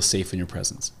has to feel safe in your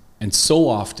presence. And so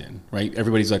often, right,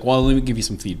 everybody's like, well, let me give you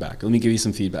some feedback. Let me give you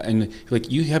some feedback. And like,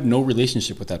 you have no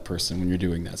relationship with that person when you're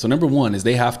doing that. So number one is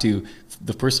the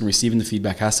person receiving the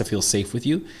feedback has to feel safe with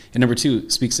you. And number two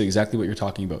speaks to exactly what you're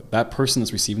talking about. That person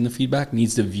that's receiving the feedback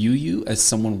needs to view you as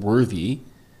someone worthy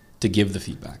to give the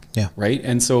feedback. Yeah. Right.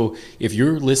 And so if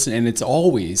you're listening, and it's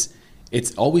always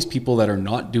people that are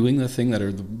not doing the thing that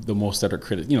are the most, that are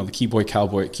critical, you know, the keyboard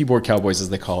cowboys as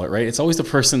they call it, right? It's always the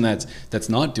person that's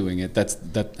not doing it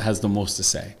that has the most to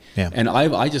say. Yeah. And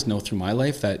I just know through my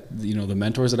life that, you know, the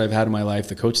mentors that I've had in my life,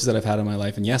 the coaches that I've had in my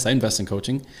life, and yes, I invest in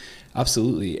coaching,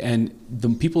 absolutely. And the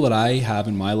people that I have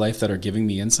in my life that are giving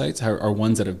me insights are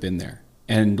ones that have been there,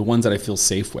 and the ones that I feel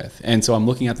safe with. And so I'm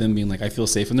looking at them being like, I feel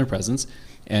safe in their presence,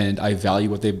 and I value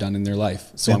what they've done in their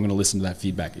life. So I'm going to listen to that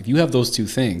feedback. If you have those two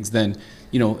things, then,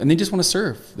 you know, and they just want to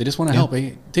serve. They just want to help.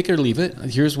 Hey, take it or leave it.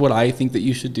 Here's what I think that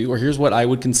you should do, or here's what I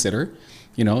would consider,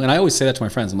 you know. And I always say that to my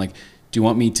friends. I'm like, do you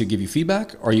want me to give you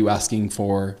feedback? Or are you asking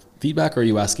for feedback? Or are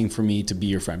you asking for me to be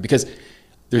your friend? Because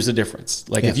there's a difference.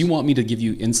 Like, if you want me to give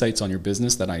you insights on your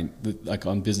business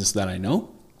on business that I know,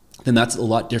 then that's a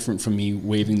lot different from me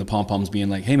waving the pom-poms being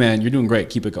like, hey man, you're doing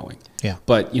great, keep it going. Yeah.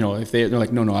 But, you know, if they're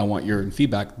like, no, I want your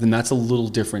feedback, then that's a little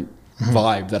different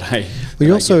vibe that I... Well,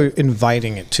 you're also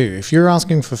inviting it too. If you're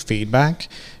asking for feedback,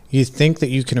 you think that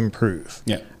you can improve.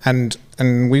 Yeah. And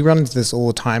we run into this all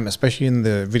the time, especially in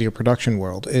the video production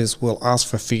world, is we'll ask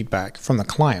for feedback from the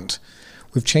client.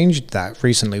 We've changed that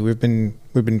recently. We've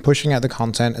been pushing out the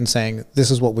content and saying,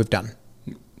 this is what we've done,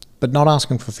 but not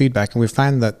asking for feedback. And we've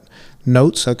found that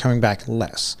notes are coming back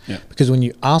less. Yeah. Because when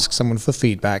you ask someone for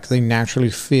feedback, they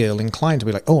naturally feel inclined to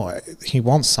be like, oh, he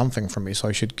wants something from me, so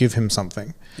I should give him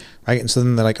something, right? And so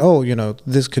then they're like, oh, you know,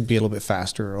 this could be a little bit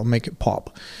faster, or make it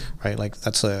pop, right? Like,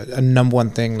 that's a number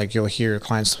one thing. Like, you'll hear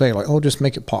clients say like, oh, just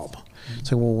make it pop.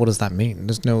 So, well, what does that mean?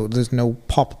 There's no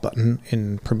pop button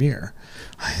in Premiere.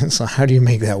 So how do you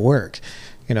make that work?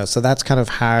 You know, so that's kind of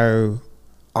how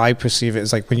I perceive it.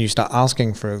 Is like, when you start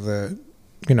asking for the,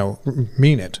 you know,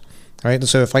 mean it, right?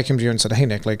 So if I came to you and said, hey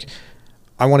Nick, like,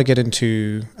 I want to get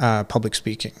into public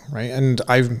speaking, right? And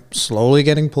I'm slowly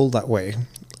getting pulled that way,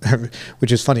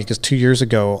 which is funny because 2 years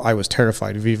ago I was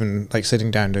terrified of even like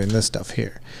sitting down doing this stuff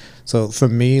here. So for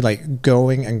me, like,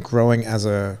 going and growing as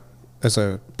a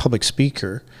public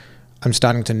speaker, I'm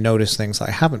starting to notice things I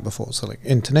haven't before. So like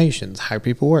intonations, how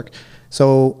people work.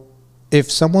 So if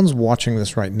someone's watching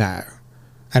this right now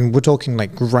and we're talking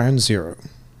like ground zero,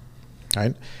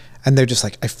 right? And they're just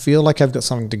like, I feel like I've got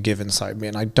something to give inside me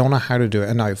and I don't know how to do it.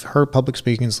 And I've heard public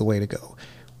speaking is the way to go.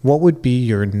 What would be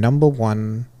your number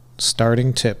one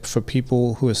starting tip for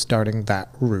people who are starting that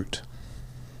route?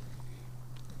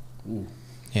 Ooh.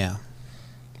 Yeah.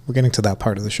 We're getting to that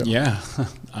part of the show. Yeah.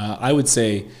 I would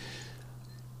say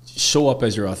show up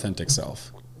as your authentic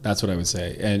self. That's what I would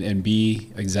say. And be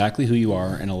exactly who you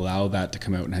are and allow that to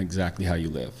come out in exactly how you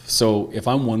live. So if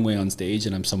I'm one way on stage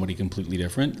and I'm somebody completely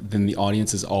different, then the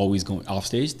audience is always going off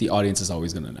stage. The audience is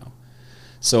always going to know.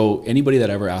 So anybody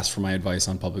that ever asked for my advice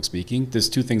on public speaking, there's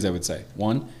two things I would say.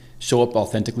 One, show up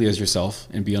authentically as yourself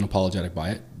and be unapologetic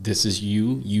by it. This is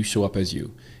you. You show up as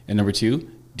you. And number two,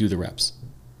 do the reps.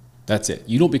 That's it.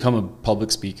 You don't become a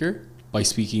public speaker by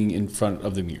speaking in front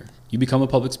of the mirror. You become a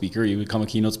public speaker, you become a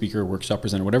keynote speaker, workshop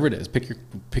presenter, whatever it is, pick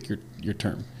your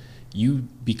term. You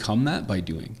become that by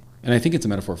doing. And I think it's a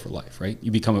metaphor for life, right?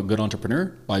 You become a good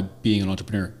entrepreneur by being an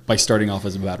entrepreneur, by starting off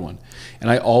as a bad one.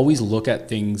 And I always look at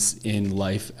things in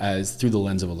life as through the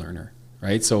lens of a learner,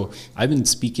 right? So I've been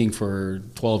speaking for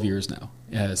 12 years now,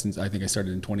 since I think I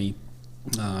started in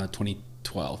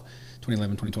 2012,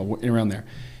 around there.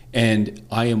 And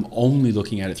I am only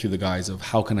looking at it through the guise of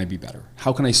how can I be better?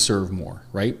 How can I serve more,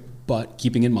 right? But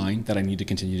keeping in mind that I need to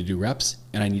continue to do reps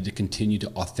and I need to continue to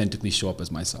authentically show up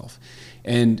as myself.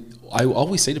 And I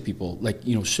always say to people, like,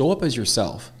 show up as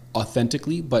yourself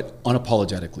authentically, but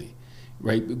unapologetically,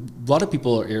 right? A lot of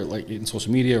people are like in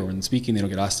social media or in speaking, they don't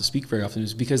get asked to speak very often.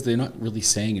 It's because they're not really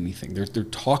saying anything. They're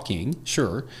talking,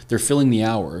 sure, they're filling the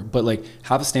hour, but like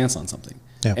have a stance on something.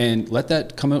 Yeah. And let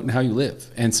that come out in how you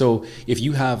live. And so if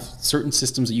you have certain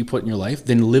systems that you put in your life,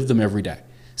 then live them every day.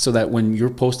 So that when you're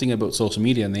posting about social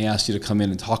media and they ask you to come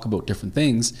in and talk about different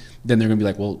things, then they're going to be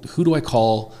like, well, who do I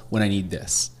call when I need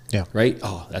this? Yeah. Right?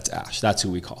 Oh, that's Ash. That's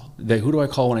who we call. Who do I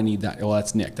call when I need that? Oh,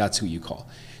 that's Nick. That's who you call.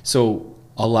 So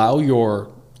allow your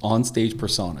on-stage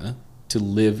persona to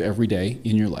live every day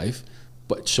in your life,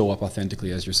 but show up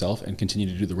authentically as yourself and continue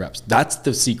to do the reps. That's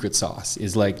the secret sauce,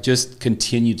 is like just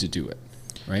continue to do it.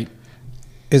 Right?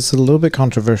 It's a little bit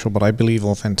controversial, but I believe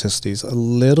authenticity is a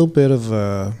little bit of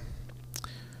a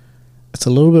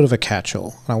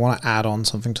catch-all. I want to add on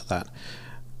something to that.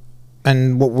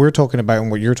 And what we're talking about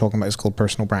and what you're talking about is called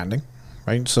personal branding,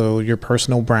 right? So your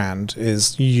personal brand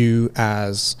is you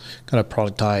as kind of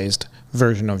productized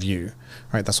version of you,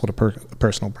 right? That's what a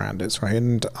personal brand is, right?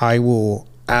 And I will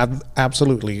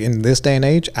absolutely, in this day and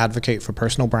age, advocate for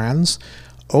personal brands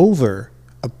over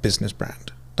a business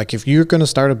brand. Like if you're going to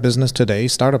start a business today,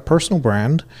 start a personal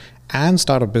brand and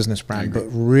start a business brand, but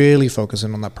really focus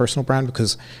in on that personal brand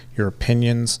because your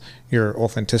opinions, your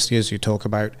authenticity, as you talk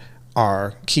about,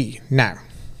 are key. Now,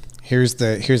 here's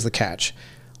the catch.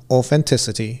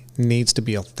 Authenticity needs to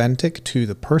be authentic to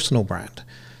the personal brand.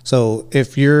 So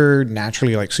if you're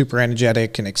naturally like super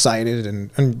energetic and excited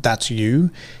and that's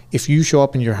you, if you show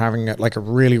up and you're having like a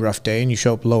really rough day and you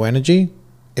show up low energy,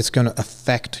 it's going to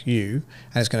affect you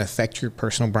and it's going to affect your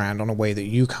personal brand on a way that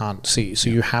you can't see. So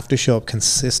you have to show up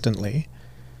consistently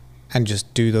and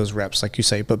just do those reps, like you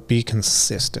say, but be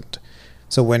consistent.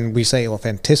 So when we say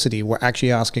authenticity, we're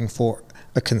actually asking for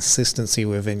a consistency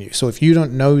within you. So if you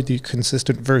don't know the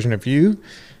consistent version of you,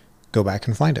 go back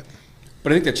and find it.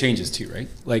 But I think that changes too, right?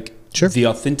 Like sure. the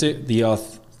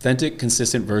authentic,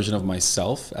 consistent version of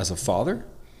myself as a father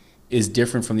is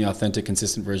different from the authentic,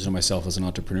 consistent version of myself as an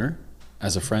entrepreneur,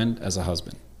 as a friend, as a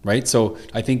husband, right? So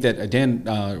I think that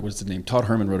what's the name? Todd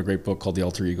Herman wrote a great book called The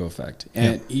Alter Ego Effect.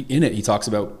 And in it, he talks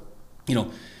about,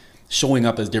 showing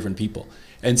up as different people.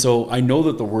 And so I know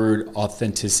that the word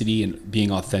authenticity and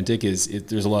being authentic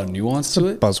there's a lot of nuance to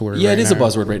it. Buzzword. Yeah, right it is now. a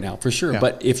buzzword right now, for sure. Yeah.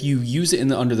 But if you use it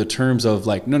under the terms of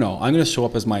like, no, I'm going to show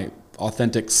up as my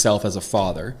authentic self as a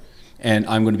father, and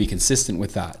I'm going to be consistent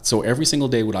with that. So every single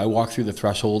day when I walk through the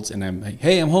thresholds and I'm like,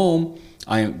 hey, I'm home,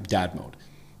 I am dad mode.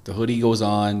 The hoodie goes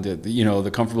on,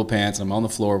 the comfortable pants, and I'm on the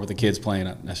floor with the kids playing.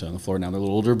 Not necessarily on the floor now, they're a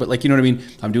little older, but like, you know what I mean?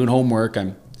 I'm doing homework.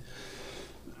 I'm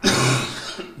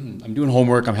doing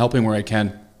homework. I'm helping where I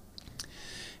can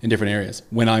in different areas.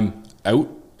 When I'm out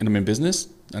and I'm in business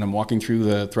and I'm walking through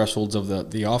the thresholds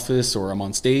of the office or I'm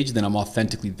on stage, then I'm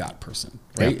authentically that person,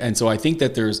 right? Yeah. And so I think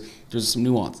that there's some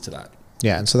nuance to that.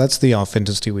 Yeah, and so that's the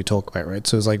authenticity we talk about, right?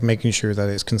 So it's like making sure that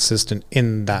it's consistent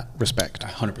in that respect.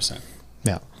 100%.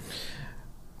 Yeah.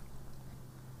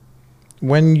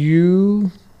 When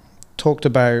you talked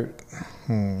about,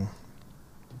 I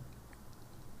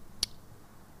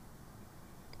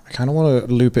kind of want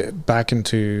to loop it back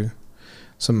into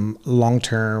some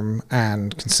long-term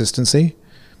and consistency,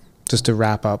 just to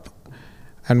wrap up.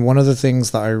 And one of the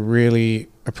things that I really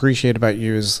appreciate about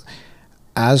you is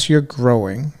as you're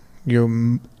growing,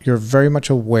 you're very much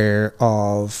aware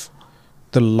of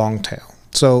the long tail.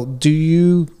 So do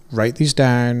you write these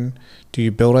down? Do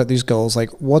you build out these goals? Like,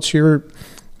 what's your,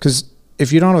 because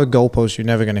if you don't have a goalpost, you're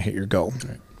never going to hit your goal,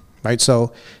 right?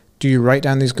 So do you write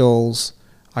down these goals?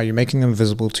 Are you making them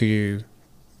visible to you?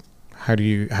 How do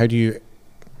you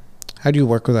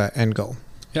work with that end goal?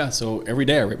 Yeah, so every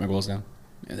day I write my goals down.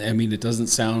 I mean, it doesn't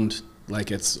sound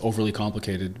like it's overly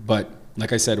complicated, but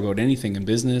like I said, about anything in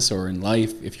business or in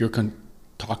life, if you're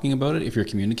talking about it, if you're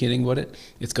communicating about it,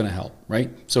 it's going to help, right?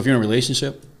 So if you're in a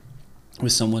relationship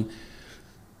with someone,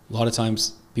 a lot of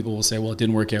times people will say, well, it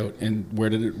didn't work out. And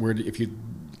if you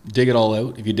dig it all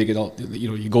out,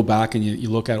 you go back and you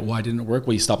look at why didn't it work?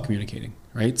 Well, you stop communicating,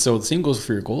 right? So the same goes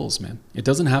for your goals, man. It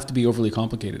doesn't have to be overly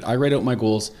complicated. I write out my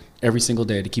goals every single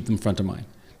day to keep them front of mind,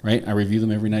 right? I review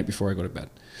them every night before I go to bed.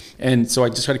 And so I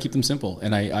just try to keep them simple.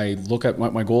 And I look at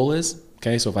what my goal is.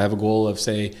 Okay, so if I have a goal of,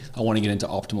 say, I want to get into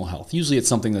optimal health, usually it's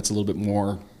something that's a little bit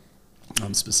more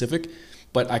specific,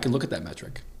 but I can look at that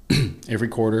metric every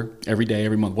quarter, every day,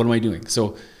 every month. What am I doing?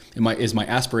 So is my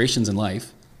aspirations in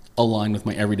life aligned with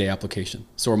my everyday application?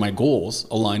 So are my goals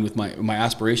aligned with my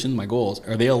aspiration, my goals?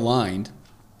 Are they aligned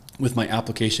with my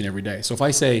application every day? So if I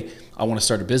say I want to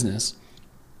start a business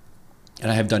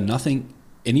and I have done nothing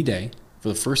any day for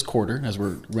the first quarter, as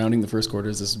we're rounding the first quarter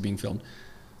as this is being filmed,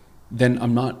 then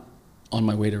I'm not on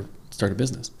my way to start a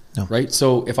business, right?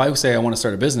 So if I say I want to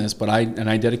start a business, but I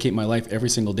dedicate my life every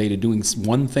single day to doing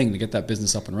one thing to get that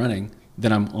business up and running,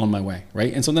 then I'm on my way,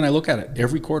 right? And so then I look at it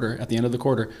every quarter, at the end of the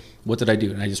quarter, what did I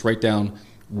do? And I just write down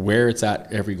where it's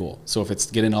at every goal. So if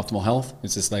it's getting optimal health,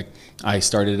 it's just like I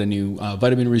started a new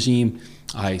vitamin regime.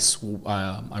 I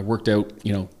worked out,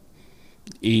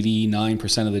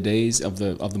 89% of the days of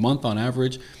the month on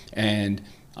average, and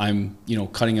I'm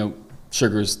cutting out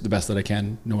sugars the best that I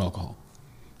can, no alcohol.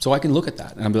 So I can look at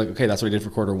that and I'll be like, okay, that's what I did for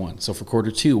quarter one. So for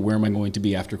quarter two, where am I going to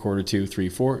be after quarter 2, 3,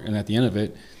 4? And at the end of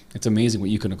it, it's amazing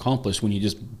what you can accomplish when you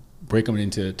just break them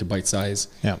into bite size,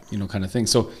 kind of thing.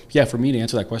 So yeah, for me to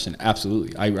answer that question,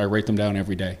 absolutely. I write them down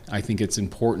every day. I think it's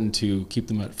important to keep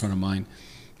them at front of mind.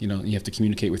 You have to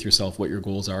communicate with yourself what your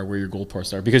goals are, where your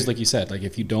goalposts are. Because like you said, like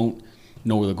if you don't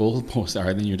know where the goalposts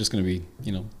are, then you're just going to be,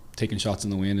 taking shots in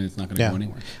the wind and it's not going to go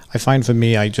anywhere. I find for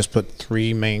me, I just put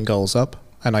 3 main goals up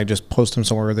and I just post them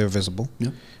somewhere where they're visible.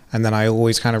 Yeah. And then I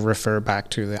always kind of refer back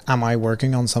to am I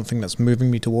working on something that's moving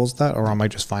me towards that, or am I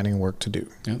just finding work to do?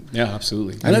 Yeah,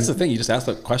 absolutely. And that's the thing, you just ask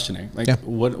that questioning.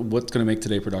 What's going to make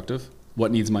today productive?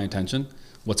 What needs my attention?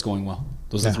 What's going well?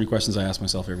 Those are the 3 questions I ask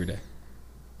myself every day.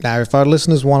 Now, if our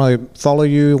listeners want to follow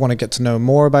you, want to get to know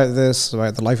more about this,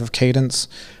 about the life of Cadence,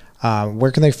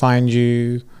 where can they find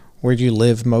you? Where do you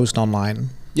live most online?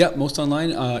 Yeah, most online,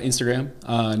 Instagram,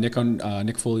 Nick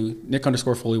Foley,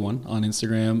 Nick_Foley1 on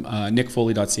Instagram.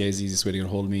 NickFoley.ca is the easiest way to get a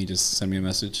hold of me. Just send me a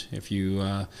message. If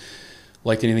you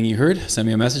liked anything you heard, send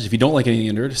me a message. If you don't like anything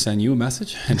you heard, send you a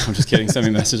message. And I'm just kidding, send me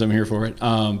a message. I'm here for it.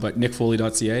 But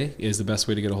NickFoley.ca is the best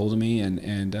way to get a hold of me, and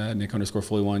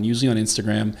Nick_Foley1, usually on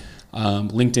Instagram.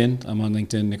 LinkedIn, I'm on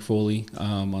LinkedIn, Nick Foley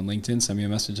on LinkedIn. Send me a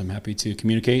message. I'm happy to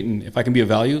communicate. And if I can be of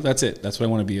value, that's it. That's what I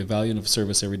want to be, a value and of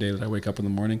service every day that I wake up in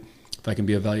the morning. If I can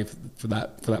be of value for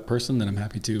that person, then I'm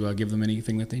happy to give them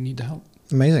anything that they need to help.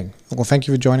 Amazing. Well, thank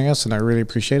you for joining us, and I really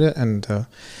appreciate it. And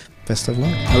best of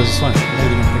luck. That was just fun.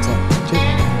 Thanks a lot.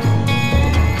 Cheers.